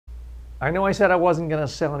I know I said I wasn't going to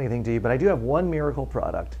sell anything to you, but I do have one miracle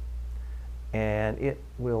product, and it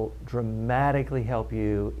will dramatically help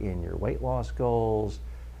you in your weight loss goals,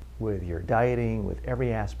 with your dieting, with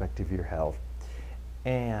every aspect of your health.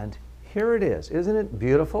 And here it is. Isn't it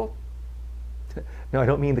beautiful? No, I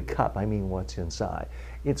don't mean the cup. I mean what's inside.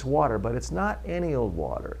 It's water, but it's not any old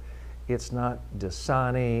water. It's not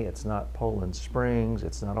Dasani. It's not Poland Springs.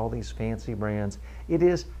 It's not all these fancy brands. It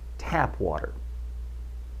is tap water.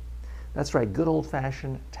 That's right, good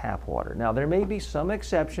old-fashioned tap water. Now, there may be some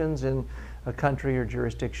exceptions in a country or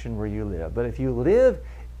jurisdiction where you live, but if you live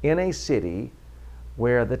in a city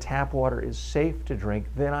where the tap water is safe to drink,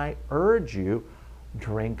 then I urge you,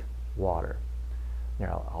 drink water.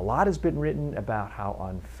 Now, a lot has been written about how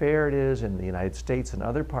unfair it is in the United States and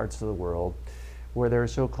other parts of the world where there are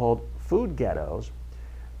so-called food ghettos,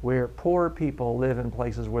 where poor people live in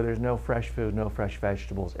places where there's no fresh food, no fresh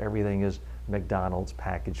vegetables, everything is McDonald's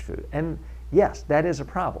packaged food. And yes, that is a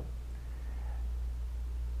problem.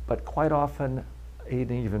 But quite often,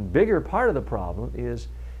 an even bigger part of the problem is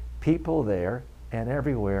people there and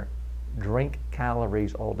everywhere drink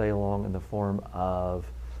calories all day long in the form of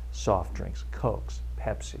soft drinks, Cokes,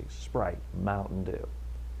 Pepsi, Sprite, Mountain Dew.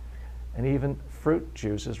 And even fruit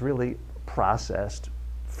juice is really processed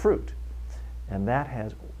fruit. And that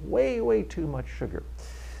has way, way too much sugar.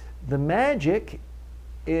 The magic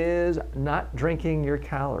is not drinking your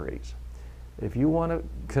calories. If you want to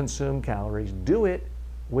consume calories, do it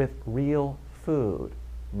with real food,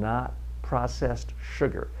 not processed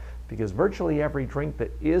sugar. Because virtually every drink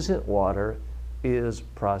that isn't water is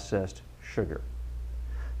processed sugar.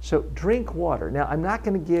 So drink water. Now, I'm not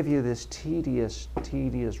going to give you this tedious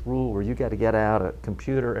rule where you got to get out a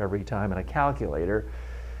computer every time and a calculator,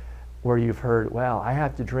 where you've heard, well, I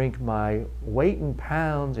have to drink my weight in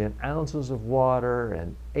pounds in ounces of water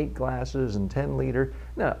and 8 glasses and 10 liters.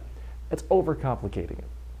 No, it's overcomplicating it.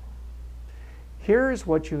 Here's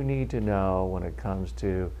what you need to know when it comes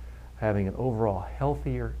to having an overall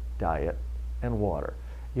healthier diet and water.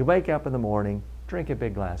 You wake up in the morning, drink a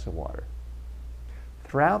big glass of water.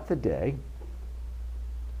 Throughout the day,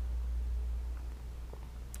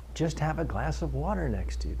 just have a glass of water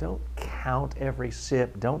next to you. Don't count every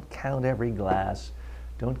sip. Don't count every glass.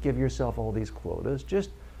 Don't give yourself all these quotas. Just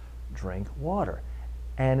drink water.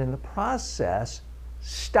 And in the process,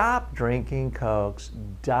 stop drinking Cokes,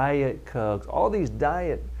 Diet Cokes. All these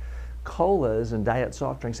Diet Colas and Diet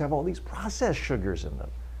soft drinks have all these processed sugars in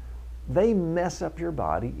them. They mess up your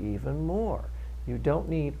body even more. You don't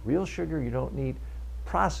need real sugar. You don't need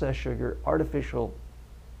processed sugar, artificial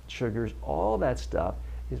sugars. All that stuff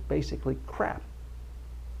is basically crap.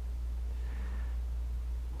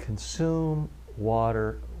 Consume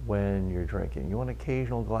water when you're drinking. You want an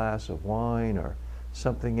occasional glass of wine or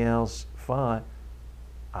something else, fine.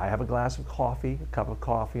 I have a glass of coffee, a cup of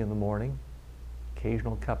coffee in the morning,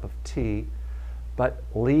 occasional cup of tea, but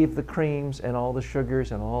leave the creams and all the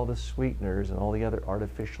sugars and all the sweeteners and all the other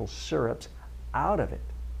artificial syrups out of it.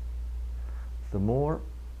 The more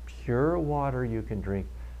pure water you can drink,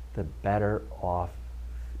 the better off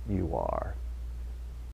you are.